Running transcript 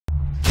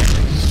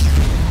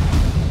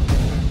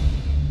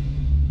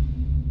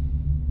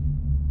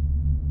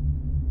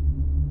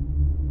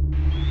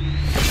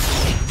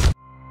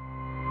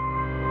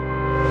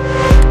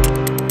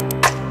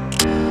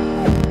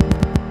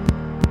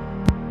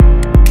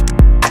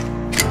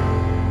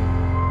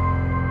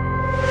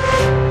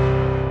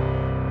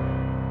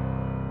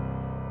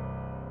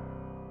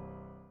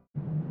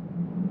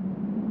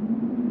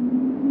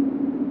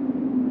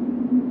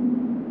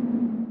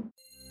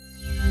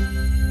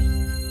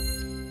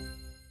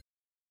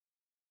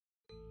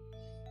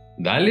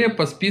Далее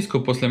по списку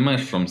после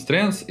Mesh from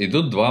Strands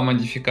идут два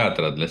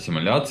модификатора для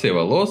симуляции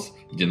волос: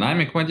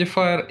 Dynamic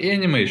Modifier и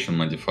Animation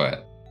Modifier.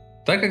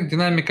 Так как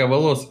динамика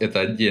волос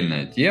это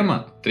отдельная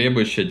тема,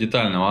 требующая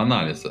детального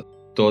анализа,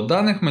 то о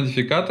данных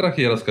модификаторах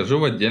я расскажу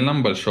в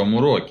отдельном большом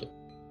уроке.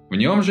 В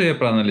нем же я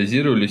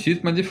проанализирую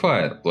Lucid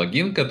Modifier,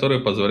 плагин,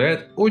 который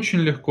позволяет очень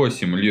легко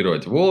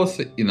симулировать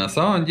волосы, и на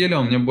самом деле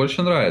он мне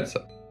больше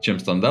нравится, чем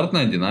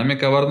стандартная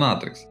динамика в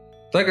Ornatrix,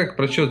 так как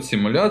просчет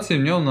симуляции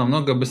в нем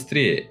намного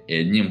быстрее, и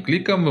одним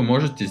кликом вы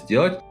можете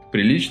сделать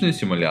приличную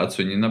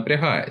симуляцию, не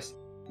напрягаясь.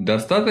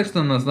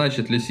 Достаточно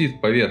назначить Lucid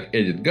поверх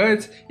Edit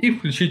Guides и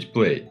включить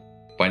Play.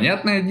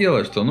 Понятное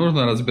дело, что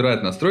нужно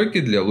разбирать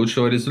настройки для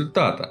лучшего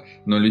результата,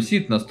 но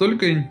Lucid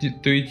настолько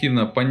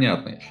интуитивно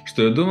понятный,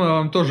 что я думаю,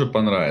 вам тоже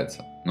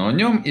понравится. Но о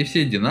нем и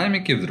все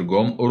динамики в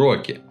другом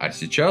уроке, а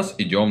сейчас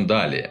идем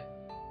далее.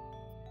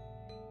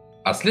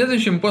 А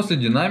следующим после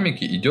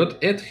динамики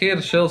идет Add Hair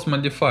Shells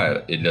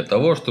Modifier, и для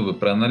того, чтобы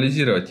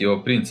проанализировать его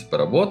принципы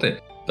работы,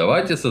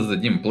 давайте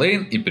создадим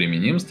plane и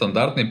применим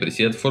стандартный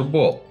пресет for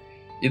Ball.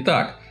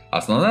 Итак,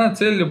 основная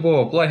цель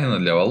любого плагина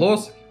для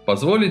волос –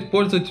 позволить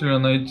пользователю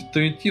на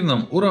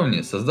интуитивном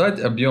уровне создать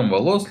объем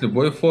волос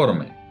любой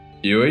формы.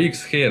 И UX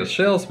Hair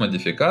Shells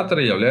модификатор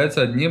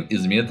является одним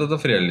из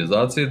методов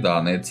реализации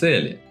данной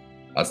цели.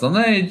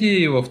 Основная идея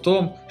его в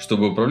том,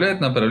 чтобы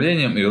управлять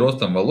направлением и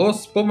ростом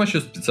волос с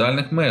помощью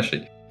специальных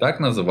мешей,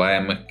 так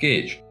называемых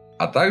cage,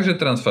 а также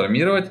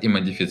трансформировать и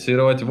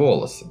модифицировать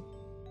волосы.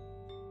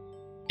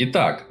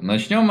 Итак,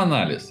 начнем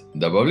анализ.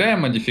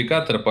 Добавляем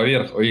модификатор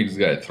поверх OX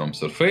Guide from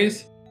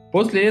Surface.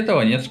 После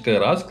этого несколько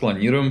раз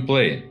клонируем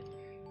Plane.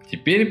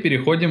 Теперь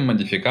переходим в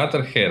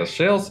модификатор Hair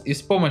Shells и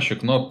с помощью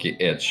кнопки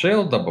Add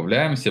Shell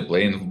добавляем все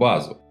Plane в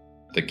базу.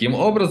 Таким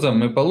образом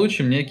мы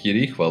получим некий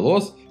рих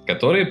волос,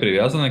 которые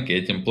привязаны к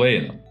этим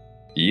плейнам.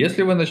 И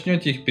если вы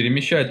начнете их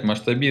перемещать,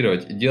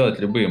 масштабировать и делать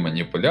любые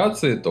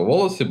манипуляции, то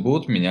волосы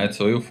будут менять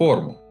свою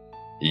форму.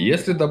 И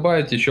если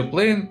добавить еще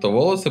плейн, то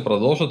волосы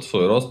продолжат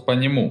свой рост по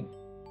нему.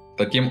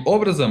 Таким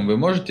образом вы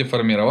можете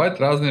формировать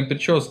разные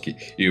прически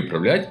и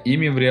управлять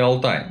ими в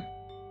реал-тайм.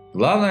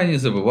 Главное не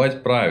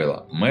забывать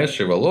правило: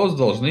 меши волос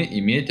должны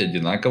иметь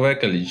одинаковое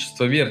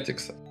количество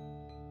вертекса.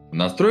 В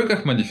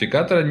настройках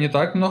модификатора не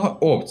так много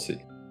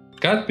опций.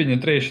 Cut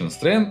Penetration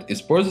Strand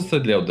используется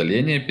для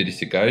удаления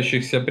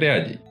пересекающихся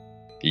прядей.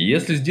 И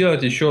если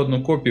сделать еще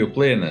одну копию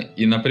плейна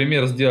и,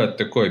 например, сделать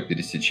такое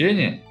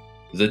пересечение,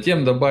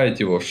 затем добавить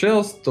его в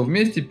Shells, то в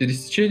месте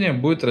пересечения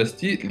будет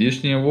расти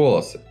лишние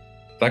волосы.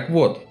 Так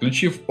вот,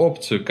 включив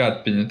опцию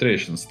Cut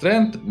Penetration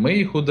Strand, мы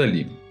их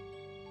удалим.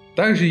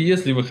 Также,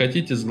 если вы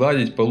хотите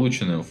сгладить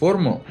полученную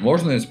форму,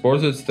 можно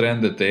использовать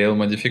Strand Detail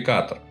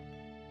модификатор.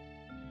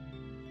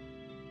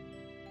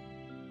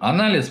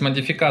 Анализ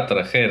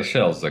модификатора Hair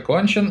Shells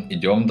закончен,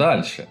 идем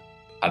дальше.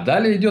 А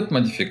далее идет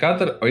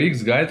модификатор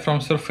OX Guide from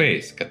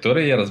Surface,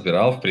 который я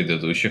разбирал в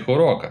предыдущих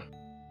уроках.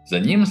 За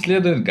ним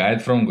следует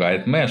Guide from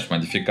Guide Mesh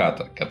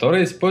модификатор,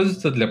 который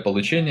используется для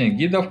получения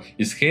гидов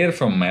из Hair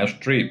from Mesh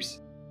Trips.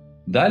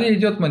 Далее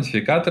идет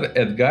модификатор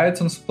Add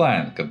Guides on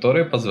Spline,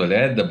 который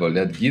позволяет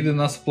добавлять гиды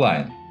на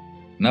Spline.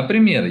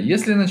 Например,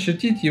 если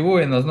начертить его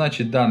и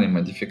назначить данный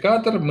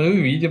модификатор, мы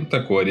увидим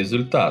такой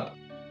результат.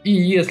 И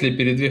если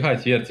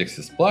передвигать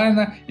вертексы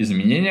сплайна,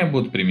 изменения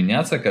будут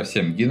применяться ко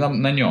всем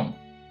гидам на нем.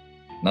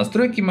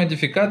 Настройки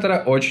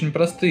модификатора очень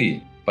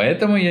простые,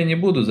 поэтому я не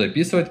буду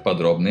записывать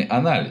подробный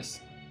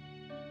анализ.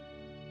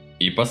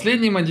 И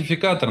последний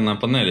модификатор на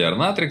панели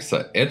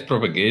Ornatrix – это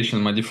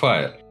Propagation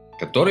Modifier,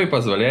 который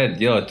позволяет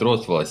делать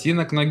рост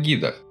волосинок на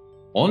гидах.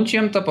 Он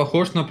чем-то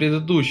похож на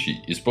предыдущий,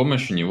 и с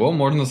помощью него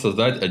можно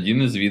создать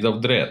один из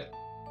видов dread.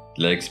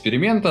 Для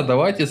эксперимента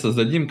давайте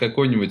создадим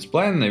какой-нибудь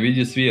сплайн на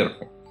виде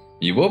сверху.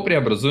 Его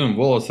преобразуем в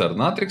волосы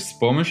Ornatrix с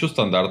помощью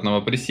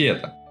стандартного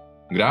пресета.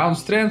 Ground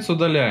Strands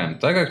удаляем,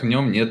 так как в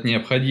нем нет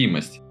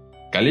необходимости.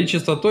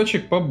 Количество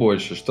точек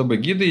побольше, чтобы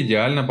гиды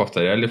идеально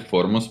повторяли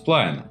форму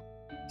сплайна.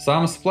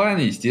 Сам сплайн,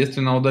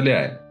 естественно,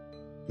 удаляем.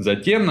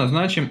 Затем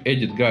назначим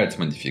Edit Guides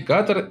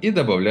модификатор и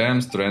добавляем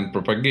Strand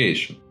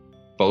Propagation.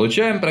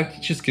 Получаем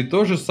практически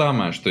то же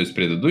самое, что и с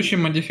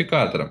предыдущим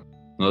модификатором,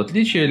 но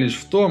отличие лишь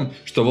в том,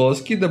 что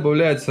волоски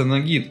добавляются на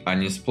гид, а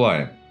не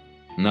сплайн.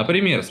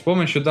 Например, с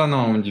помощью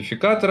данного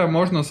модификатора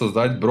можно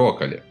создать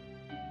brocolli.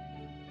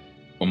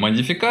 У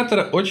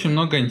модификатора очень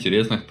много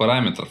интересных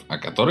параметров, о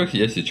которых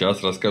я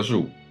сейчас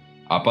расскажу.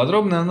 А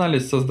подробный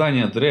анализ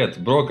создания dread,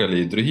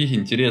 brocolli и других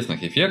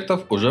интересных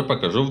эффектов уже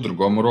покажу в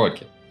другом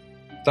уроке.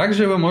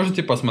 Также вы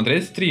можете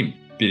посмотреть стрим,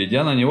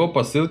 перейдя на него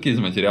по ссылке из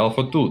материалов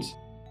Tuts.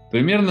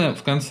 Примерно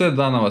в конце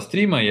данного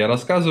стрима я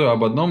рассказываю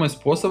об одном из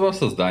способов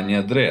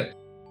создания dread.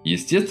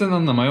 Естественно,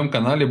 на моем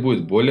канале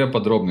будет более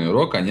подробный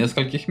урок о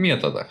нескольких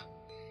методах.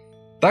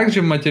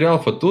 Также в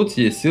материалах Tuts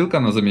есть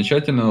ссылка на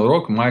замечательный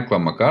урок Майкла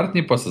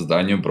Маккартни по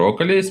созданию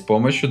brocolli с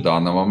помощью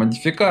данного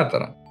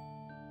модификатора.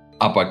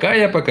 А пока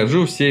я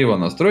покажу все его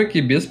настройки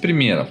без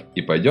примеров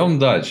и пойдем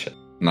дальше.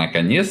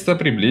 Наконец-то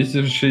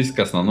приблизившись к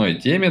основной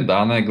теме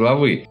данной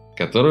главы,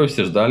 которую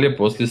все ждали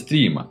после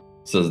стрима.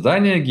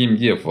 Создание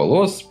геймдев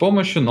волос с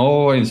помощью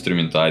нового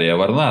инструментария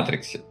в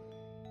Ornatrix.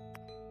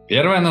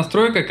 Первая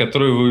настройка,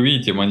 которую вы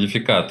увидите в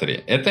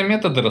модификаторе, это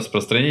методы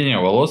распространения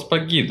волос по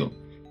гиду.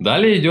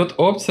 Далее идет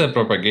опция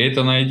Propagate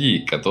on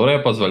ID, которая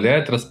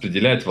позволяет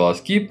распределять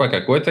волоски по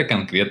какой-то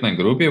конкретной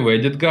группе в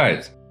Edit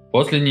Guides.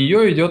 После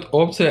нее идет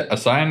опция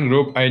Assign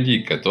Group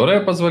ID, которая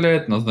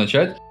позволяет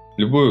назначать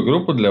любую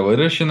группу для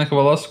выращенных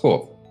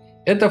волосков.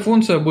 Эта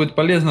функция будет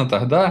полезна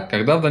тогда,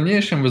 когда в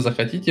дальнейшем вы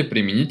захотите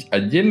применить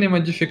отдельный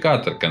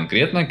модификатор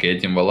конкретно к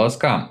этим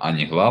волоскам, а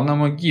не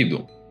главному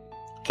гиду.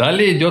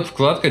 Далее идет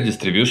вкладка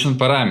Distribution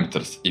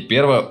Parameters, и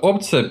первая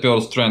опция Per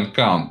Strand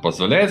Count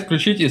позволяет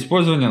включить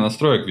использование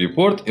настроек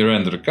Viewport и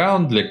Render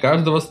Count для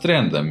каждого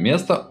стренда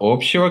вместо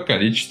общего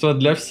количества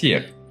для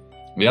всех.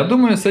 Я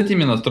думаю, с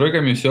этими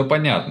настройками все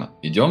понятно.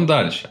 Идем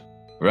дальше.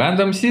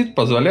 Random Seed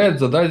позволяет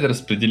задать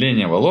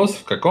распределение волос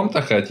в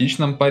каком-то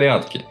хаотичном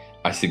порядке,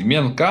 а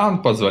Segment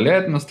Count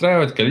позволяет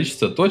настраивать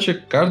количество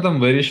точек в каждом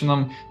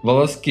выращенном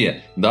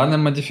волоске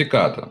данным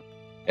модификатором.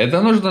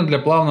 Это нужно для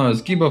плавного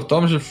сгиба в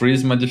том же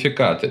Freeze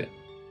модификаторе.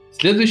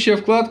 Следующая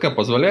вкладка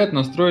позволяет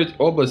настроить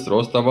область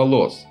роста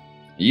волос.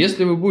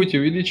 Если вы будете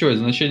увеличивать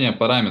значение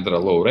параметра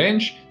Low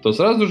Range, то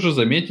сразу же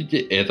заметите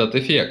этот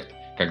эффект,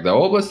 когда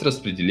область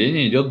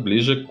распределения идет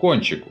ближе к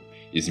кончику.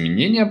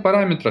 Изменение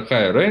параметра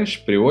High Range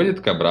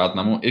приводит к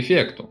обратному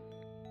эффекту.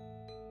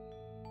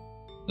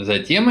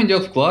 Затем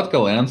идет вкладка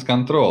Lens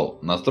Control,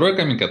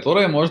 настройками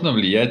которой можно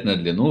влиять на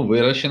длину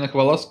выращенных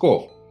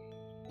волосков.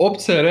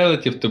 Опция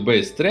Relative to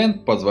Base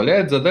Strand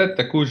позволяет задать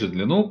такую же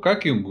длину,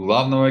 как и у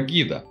главного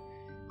гида.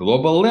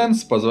 Global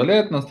Lens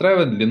позволяет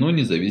настраивать длину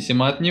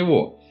независимо от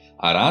него,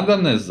 а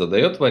Randomness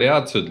задает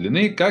вариацию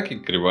длины, как и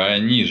кривая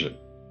ниже.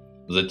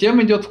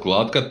 Затем идет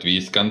вкладка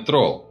Twist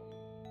Control.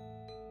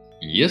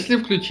 Если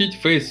включить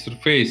Face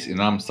Surface и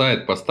нам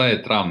сайт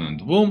поставить равным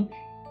 2,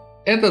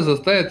 это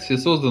заставит все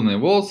созданные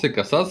волосы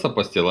касаться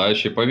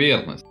постилающей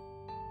поверхности.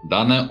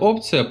 Данная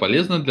опция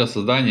полезна для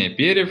создания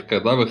перьев,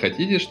 когда вы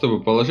хотите,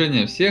 чтобы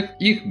положение всех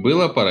их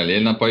было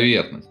параллельно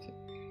поверхности.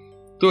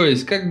 То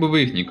есть, как бы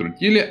вы их ни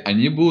крутили,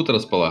 они будут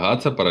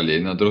располагаться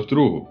параллельно друг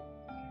другу.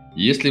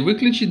 Если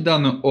выключить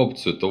данную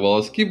опцию, то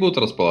волоски будут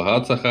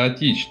располагаться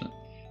хаотично.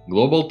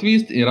 Global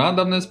Twist и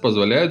Randomness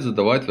позволяют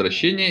задавать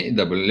вращение и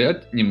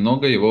добавлять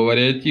немного его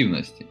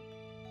вариативности.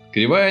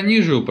 Кривая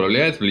ниже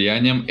управляет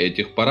влиянием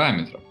этих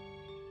параметров.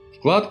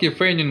 В вкладке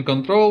Fanning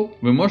Control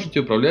вы можете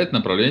управлять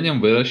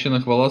направлением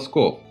выращенных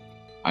волосков.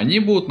 Они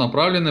будут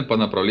направлены по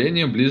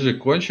направлению ближе к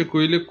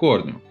кончику или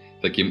корню.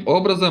 Таким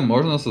образом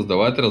можно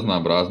создавать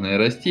разнообразные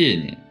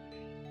растения.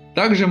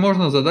 Также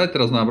можно задать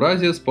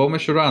разнообразие с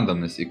помощью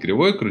Randomness и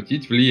кривой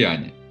крутить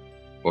влияние.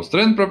 По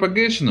Strand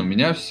Propagation у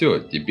меня все.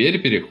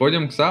 Теперь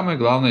переходим к самой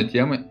главной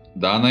теме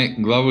данной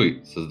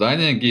главы –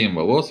 создание гейм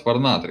волос в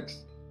Ornatrix.